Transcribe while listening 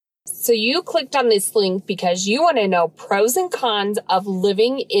So you clicked on this link because you want to know pros and cons of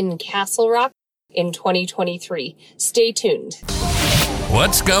living in Castle Rock in 2023. Stay tuned.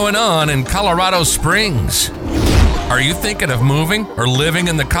 What's going on in Colorado Springs? Are you thinking of moving or living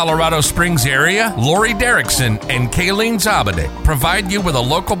in the Colorado Springs area? Lori Derrickson and Kayleen Zabadick provide you with a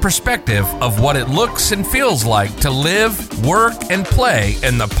local perspective of what it looks and feels like to live, work, and play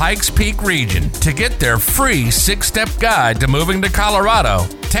in the Pikes Peak region. To get their free 6-step guide to moving to Colorado,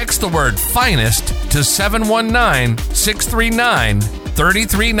 text the word FINEST to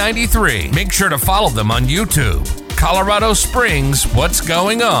 719-639-3393. Make sure to follow them on YouTube. Colorado Springs, what's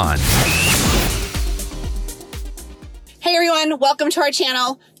going on? Hey everyone, welcome to our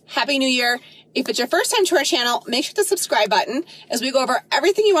channel. Happy New Year. If it's your first time to our channel, make sure to subscribe button as we go over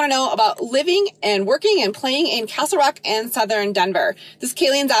everything you want to know about living and working and playing in Castle Rock and Southern Denver. This is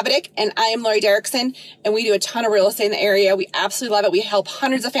Kayleen Zabadick and I am Lori Derrickson, and we do a ton of real estate in the area. We absolutely love it. We help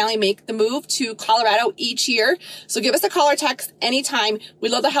hundreds of families make the move to Colorado each year. So give us a call or text anytime.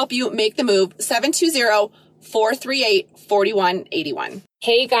 We'd love to help you make the move. 720-438-4181.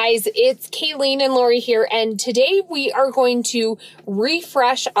 Hey guys, it's Kayleen and Lori here, and today we are going to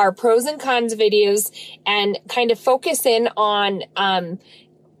refresh our pros and cons videos and kind of focus in on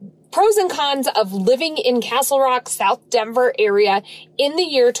pros and cons of living in Castle Rock, South Denver area in the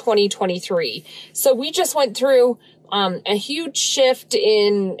year 2023. So we just went through a huge shift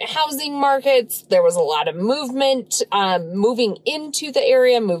in housing markets. There was a lot of movement, moving into the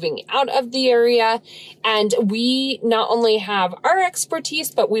area, moving out of the area. And we not only have our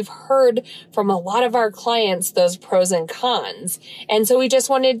expertise, but we've heard from a lot of our clients those pros and cons. And so we just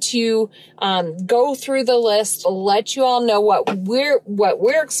wanted to go through the list, let you all know what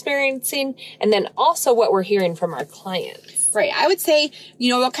we're experiencing, and then also what we're hearing from our clients. Right. I would say,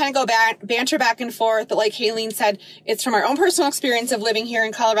 we'll kind of go banter back and forth, but like Kayleen said, it's from our own personal experience of living here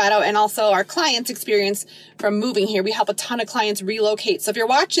in Colorado and also our clients' experience from moving here. We help a ton of clients relocate. So if you're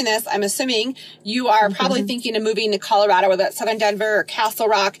watching this, I'm assuming you are probably thinking of moving to Colorado, whether that's Southern Denver or Castle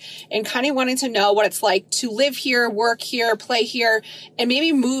Rock, and kind of wanting to know what it's like to live here, work here, play here, and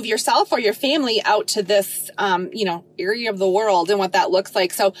maybe move yourself or your family out to this, area of the world and what that looks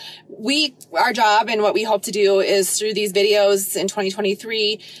like. So our job and what we hope to do is through these videos in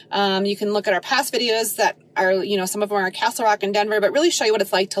 2023, you can look at our past videos that are, some of them are Castle Rock and Denver, but really show you what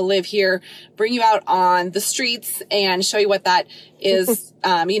it's like to live here, bring you out on the streets and show you what that is,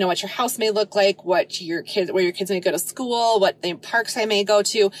 what your house may look like, where your kids may go to school, what the parks I may go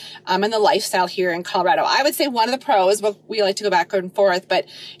to, and the lifestyle here in Colorado. I would say one of the pros, but we like to go back and forth, but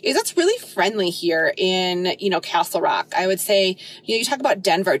is it's really friendly here in, Castle Rock. I would say, you talk about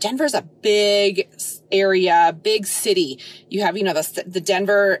Denver. Denver's a big area, big city. You have, the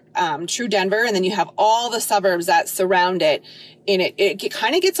Denver, true Denver, and then you have all the suburbs that surround it. And it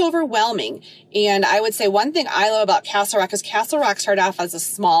kind of gets overwhelming. And I would say one thing I love about Castle Rock is Castle Rock started off as a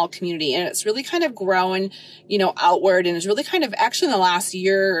small community, and it's really kind of grown, outward. And it's really kind of actually in the last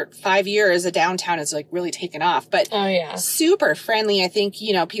 5 years, the downtown has like really taken off, but super friendly. I think,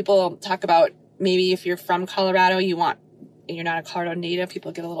 people talk about maybe if you're from Colorado, you're not a Colorado native.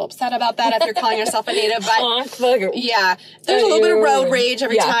 People get a little upset about that if you're calling yourself a native. But yeah, there's a little bit of road rage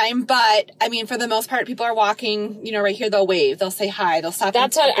every time. But I mean, for the most part, people are walking, right here. They'll wave, they'll say hi, they'll stop.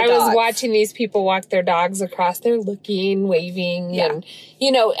 That's what I was watching these people walk their dogs across. They're looking, waving. Yeah.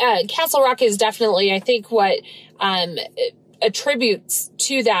 And, Castle Rock is definitely, I think what, attributes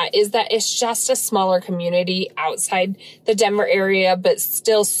to that is that it's just a smaller community outside the Denver area, but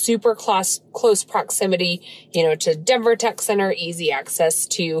still super close proximity, to Denver Tech Center, easy access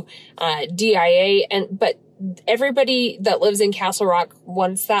to DIA. But everybody that lives in Castle Rock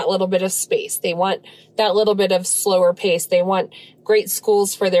wants that little bit of space. They want that little bit of slower pace. They want great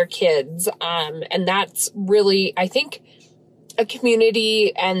schools for their kids. And that's really, I think, a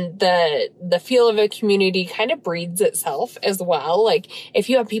community, and the feel of a community kind of breeds itself as well. Like if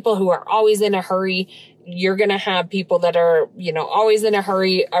you have people who are always in a hurry, you're going to have people that are, always in a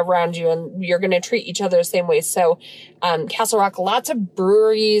hurry around you, and you're going to treat each other the same way. So, Castle Rock, lots of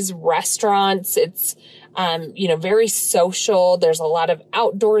breweries, restaurants. It's, very social. There's a lot of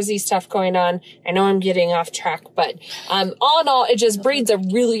outdoorsy stuff going on. I know I'm getting off track, but, all in all, it just breeds a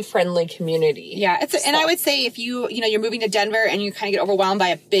really friendly community. Yeah. And I would say if you're moving to Denver and you kind of get overwhelmed by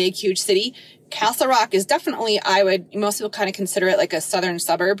a big, huge city, Castle Rock is definitely, most people kind of consider it like a southern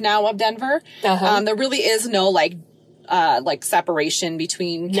suburb now of Denver. There really is no separation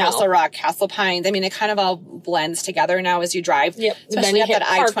between Castle Rock, Castle Pines. I mean, it kind of all blends together now as you drive. Yep. Especially up that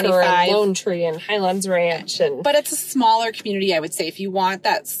I-25. Lone Tree and Highlands Ranch. But it's a smaller community, I would say. If you want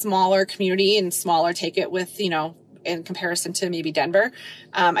that smaller community and smaller, take it with, in comparison to maybe Denver.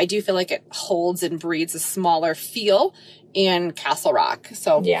 I do feel like it holds and breeds a smaller feel in Castle Rock.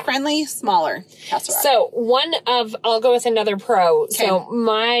 So friendly, smaller Castle Rock. So I'll go with another pro. Okay. So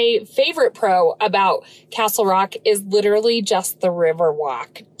my favorite pro about Castle Rock is literally just the river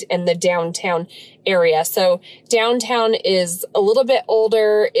walk and the downtown area. So downtown is a little bit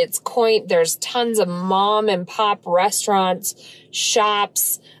older. It's quaint. There's tons of mom and pop restaurants,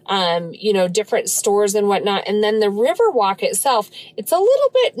 shops, different stores and whatnot. And then the Riverwalk itself, it's a little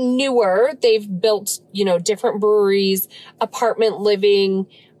bit newer. They've built, different breweries, apartment living,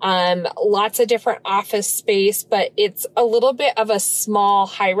 lots of different office space, but it's a little bit of a small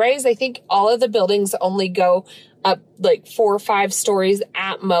high rise. I think all of the buildings only go up like 4 or 5 stories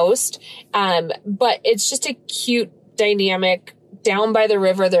at most. But it's just a cute, dynamic down by the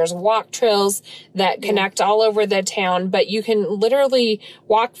river. There's walk trails that connect all over the town, but you can literally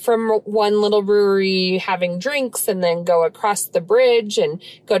walk from one little brewery having drinks and then go across the bridge and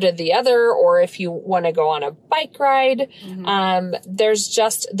go to the other. Or if you want to go on a bike ride,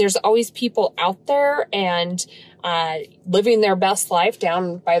 there's always people out there and living their best life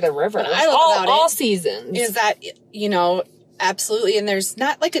down by the river. What I love about all seasons is that, absolutely. And there's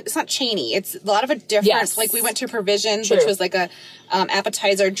it's not chainy. It's a lot of a difference. Yes. Like we went to Provisions, which was like a,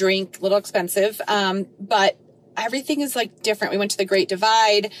 appetizer drink, a little expensive. But everything is like different. We went to the Great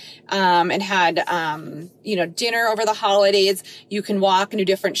Divide, and had, dinner over the holidays. You can walk and do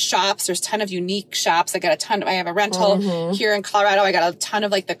different shops. There's a ton of unique shops. I have a rental here in Colorado. I got a ton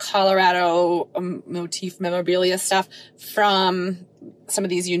of like the Colorado motif memorabilia stuff from some of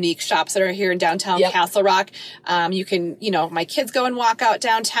these unique shops that are here in downtown Castle Rock. You can, my kids go and walk out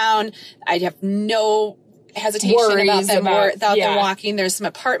downtown. I have no hesitation about them walking. There's some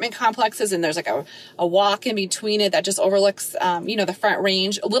apartment complexes and there's like a walk in between it that just overlooks, the Front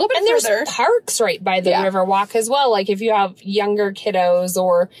Range a little bit further. There's parks right by the river walk as well. Like if you have younger kiddos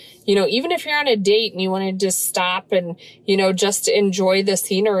or, even if you're on a date and you want to just stop and, just enjoy the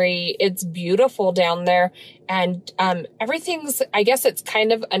scenery, it's beautiful down there. And, everything's, I guess it's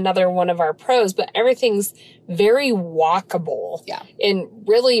kind of another one of our pros, but everything's very walkable in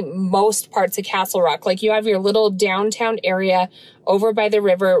really most parts of Castle Rock. Like you have your little downtown area over by the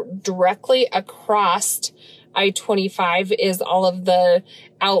river. Directly across I-25 is all of the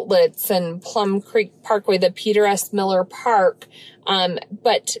outlets and Plum Creek Parkway, the Peter S. Miller Park.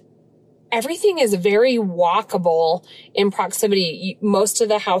 But everything is very walkable in proximity. Most of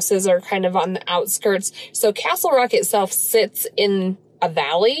the houses are kind of on the outskirts. So Castle Rock itself sits in a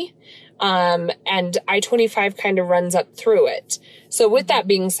valley, and I-25 kind of runs up through it. So with that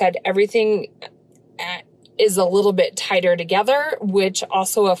being said, everything is a little bit tighter together, which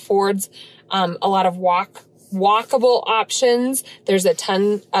also affords a lot of walkable options. There's a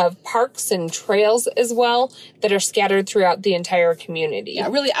ton of parks and trails as well that are scattered throughout the entire community. Yeah,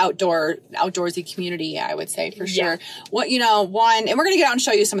 really outdoorsy community, I would say for sure. What, and we're going to get out and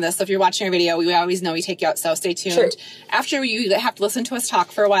show you some of this. So if you're watching our video, we always know we take you out, so stay tuned. Sure. After you have to listen to us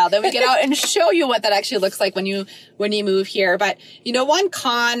talk for a while, then we get out and show you what that actually looks like when you move here. But, one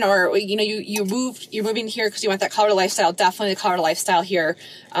con or, you're moving here because you want that Colorado lifestyle, definitely the Colorado lifestyle here.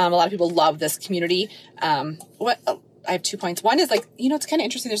 A lot of people love this community. I have 2 points. One is it's kind of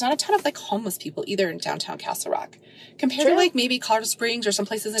interesting. There's not a ton of homeless people either in downtown Castle Rock compared to maybe Colorado Springs or some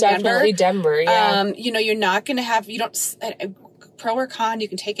places in Definitely Denver. Yeah. You're not going to have, pro or con, you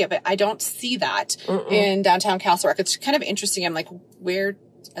can take it, but I don't see that in downtown Castle Rock. It's kind of interesting. I'm like, where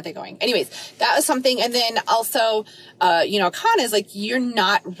are they going? Anyways, that was something. And then also, a con is you're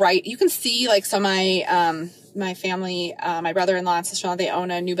not right. You can see so my family, my brother-in-law and sister-in-law, they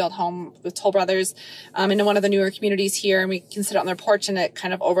own a new build home with Toll Brothers, in one of the newer communities here. And we can sit out on their porch and it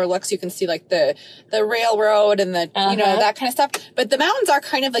kind of overlooks, you can see the railroad and the, that kind of stuff. But the mountains are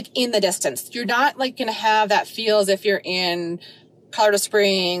kind of in the distance. You're not going to have that feel as if you're in Colorado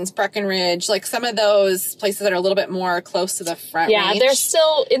Springs, Breckenridge, some of those places that are a little bit more close to the front range. Yeah, they're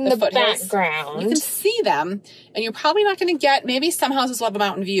still in the background. You can see them, and you're probably not going to get, maybe some houses will have a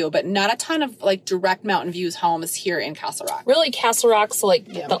mountain view, but not a ton of direct mountain views homes here in Castle Rock. Really, Castle Rock's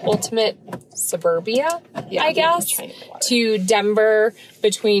the ultimate suburbia, I guess, to Denver,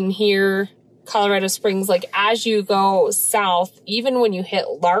 between here, Colorado Springs. As you go south, even when you hit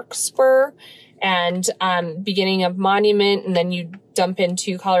Larkspur and beginning of Monument, and then you dump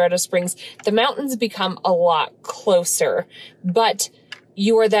into Colorado Springs, the mountains become a lot closer. But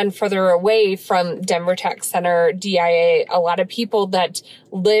you are then further away from Denver Tech Center, DIA. A lot of people that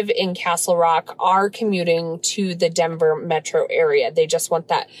live in Castle Rock are commuting to the Denver metro area. They just want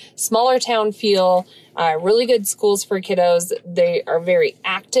that smaller town feel, really good schools for kiddos. They are very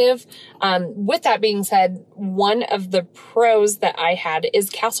active. With that being said, one of the pros that I had is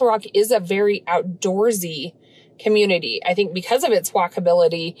Castle Rock is a very outdoorsy community. I think because of its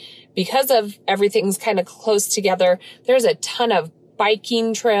walkability, because of everything's kind of close together, there's a ton of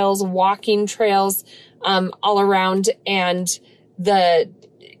biking trails, walking trails, all around, and the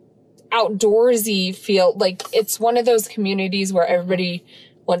outdoorsy feel, like it's one of those communities where everybody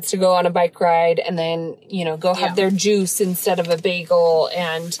wants to go on a bike ride and then, go have their juice instead of a bagel,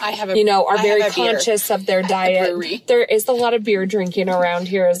 and, are very conscious of their diet. There is a lot of beer drinking around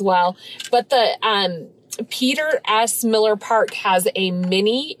here as well. But the, Peter S. Miller Park has a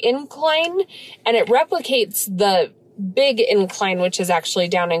mini incline, and it replicates the big incline, which is actually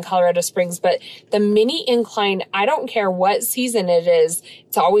down in Colorado Springs. But the mini incline, I don't care what season it is,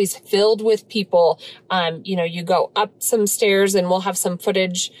 it's always filled with people. You go up some stairs, and we'll have some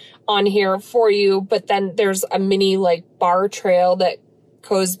footage on here for you. But then there's a mini bar trail that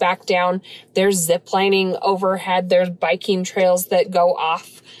goes back down. There's zip lining overhead. There's biking trails that go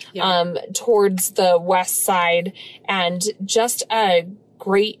off towards the west side, and just a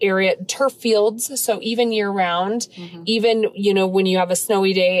great area. Turf fields, so even year round, even, when you have a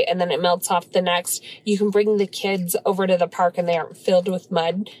snowy day and then it melts off the next, you can bring the kids over to the park and they aren't filled with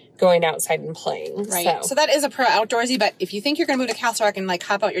mud going outside and playing. Right. So that is a pro outdoorsy, but if you think you're going to move to Castle Rock and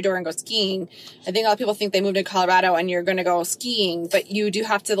hop out your door and go skiing, I think a lot of people think they moved to Colorado and you're going to go skiing, but you do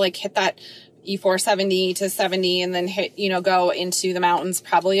have to hit that E470 to 70 and then hit, go into the mountains,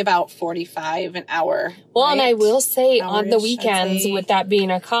 probably about 45 an hour. Well, right? And I will say on the weekends, with that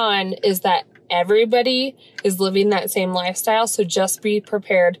being a con, is that everybody is living that same lifestyle. So just be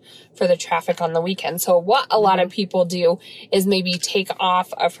prepared for the traffic on the weekend. So what a lot of people do is maybe take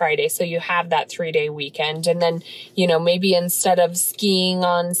off a Friday. So you have that 3-day weekend. And then, maybe instead of skiing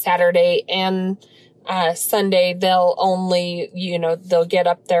on Saturday and Sunday, they'll only, they'll get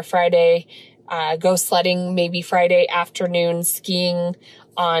up there Friday, go sledding maybe Friday afternoon, skiing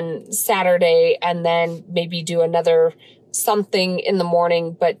on Saturday, and then maybe do another something in the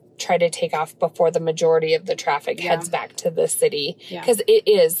morning, but try to take off before the majority of the traffic heads back to the city. Because it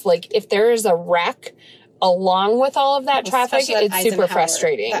is, if there is a wreck along with all of that traffic, it's super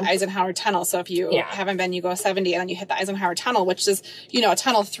frustrating. That Eisenhower Tunnel. So if you haven't been, you go 70 and then you hit the Eisenhower Tunnel, which is, a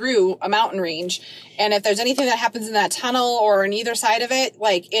tunnel through a mountain range. And if there's anything that happens in that tunnel or on either side of it,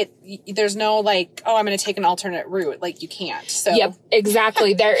 there's no I'm going to take an alternate route. You can't. So. Yep,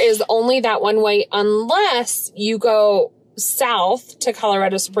 exactly. There is only that one way unless you go south to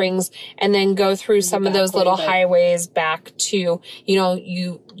Colorado Springs and then go through some of those little highways back to,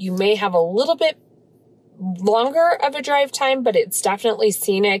 you may have a little bit longer of a drive time, but it's definitely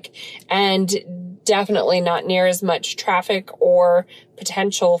scenic and definitely not near as much traffic or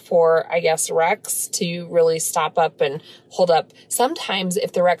potential for, wrecks to really stop up and hold up. Sometimes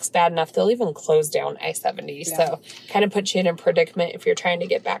if the wreck's bad enough, they'll even close down I-70. Yeah. So kind of puts you in a predicament if you're trying to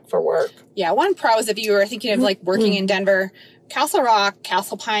get back for work. Yeah. One pro is if you were thinking of working in Denver, Castle Rock,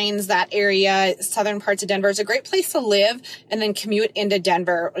 Castle Pines, that area, southern parts of Denver is a great place to live and then commute into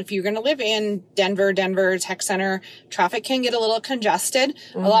Denver. If you're going to live in Denver Tech Center, traffic can get a little congested.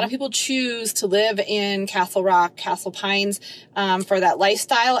 A lot of people choose to live in Castle Rock, Castle Pines, for that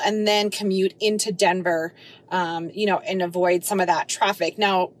lifestyle and then commute into Denver, and avoid some of that traffic.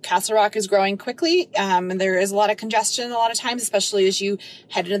 Now, Castle Rock is growing quickly, and there is a lot of congestion a lot of times, especially as you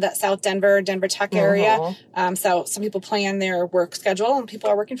head into that South Denver Tech area. So some people plan their work schedule and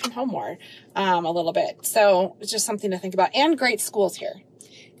people are working from home more, a little bit. So it's just something to think about, and great schools here.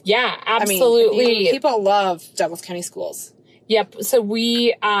 Yeah, absolutely. People love Douglas County schools. Yep. So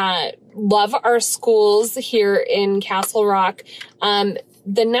we, love our schools here in Castle Rock.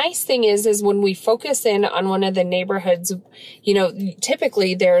 The nice thing is when we focus in on one of the neighborhoods,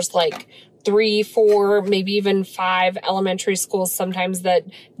 typically there's 3, 4, maybe even 5 elementary schools sometimes that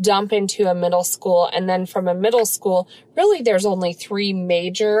dump into a middle school. And then from a middle school, really there's only 3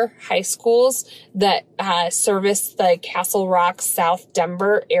 major high schools that service the Castle Rock, South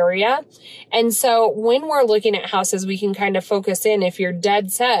Denver area. And so when we're looking at houses, we can kind of focus in. If you're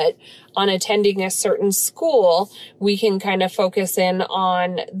dead set on attending a certain school, we can kind of focus in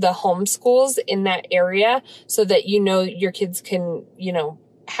on the home schools in that area so that your kids can,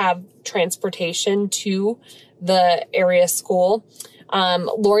 have transportation to the area school.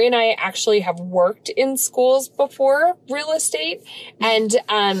 Lori and I actually have worked in schools before, real estate, and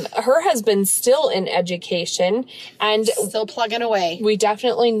her husband's still in education and still plugging away. We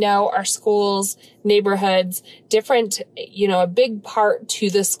definitely know our schools, neighborhoods, different, a big part to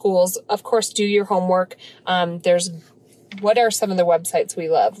the schools. Of course, do your homework. What are some of the websites we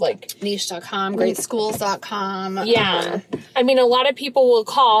love? Like niche.com, greatschools.com. Yeah. I mean, a lot of people will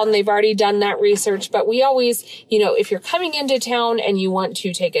call and they've already done that research, but we always, if you're coming into town and you want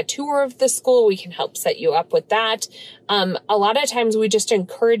to take a tour of the school, we can help set you up with that. A lot of times we just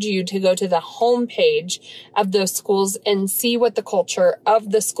encourage you to go to the homepage of those schools and see what the culture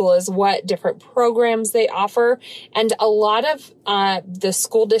of the school is, what different programs they offer. And a lot of the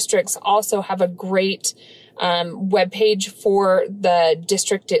school districts also have a great webpage for the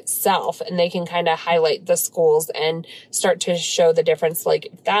district itself, and they can kind of highlight the schools and start to show the difference. Like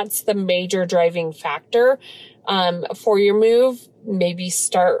if that's the major driving factor for your move, maybe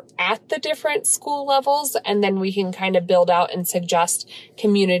start at the different school levels, and then we can kind of build out and suggest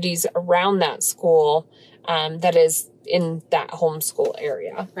communities around that school that is in that homeschool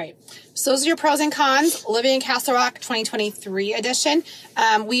area. Right. So those are your pros and cons. Living in Castle Rock 2023 edition.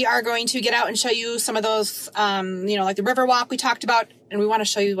 We are going to get out and show you some of those, like the river walk we talked about, and we want to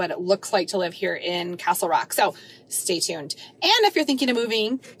show you what it looks like to live here in Castle Rock. So stay tuned. And if you're thinking of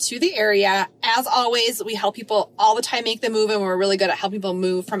moving to the area, as always, we help people all the time make the move, and we're really good at helping people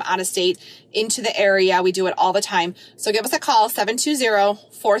move from out of state into the area. We do it all the time. So give us a call,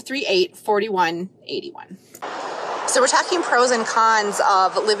 720-438-4181. So we're talking pros and cons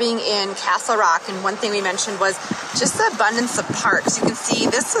of living in Castle Rock, and one thing we mentioned was just the abundance of parks. You can see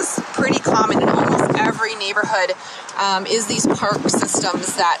this is pretty common in almost every neighborhood, is these park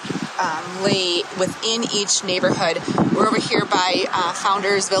systems that lay within each neighborhood. We're over here by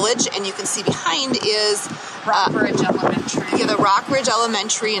Founders Village, and you can see behind is Rockridge Elementary. Yeah, the Rockridge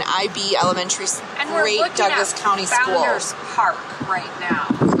Elementary and IB Elementary, and great Douglas County Founders schools. Park right now.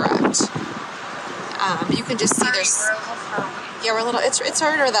 Correct. You can just see there's, we're a little, it's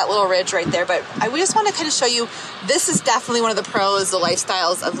under that little ridge right there, but we just want to kind of show you, this is definitely one of the pros, the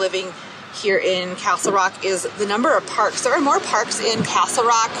lifestyles of living here in Castle Rock is the number of parks. There are more parks in Castle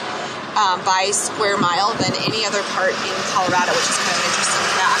Rock by square mile than any other part in Colorado, which is kind of an interesting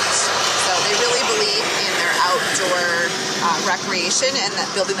fact. So they really believe in their outdoor recreation and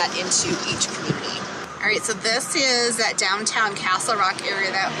building that into each community. All right, so this is that downtown Castle Rock area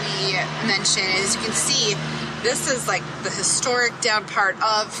that we mentioned. As you can see, this is like the historic down part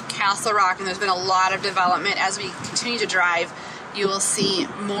of Castle Rock, and there's been a lot of development. As we continue to drive, you will see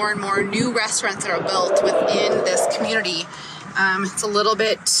more and more new restaurants that are built within this community. It's a little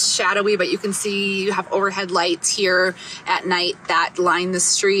bit shadowy, but you can see you have overhead lights here at night that line the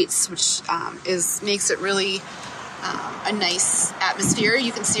streets, which makes it really a nice atmosphere.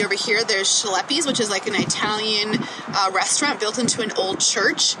 You can see over here there's Schleppi's, which is like an Italian restaurant built into an old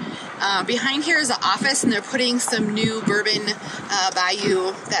church. Behind here is the office, and they're putting some new Bourbon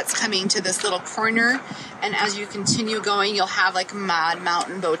Bayou that's coming to this little corner. And as you continue going, you'll have like Mod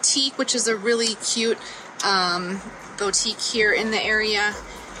Mountain Boutique, which is a really cute boutique here in the area.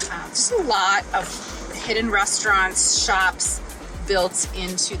 Just a lot of hidden restaurants, shops built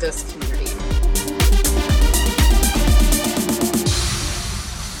into this community.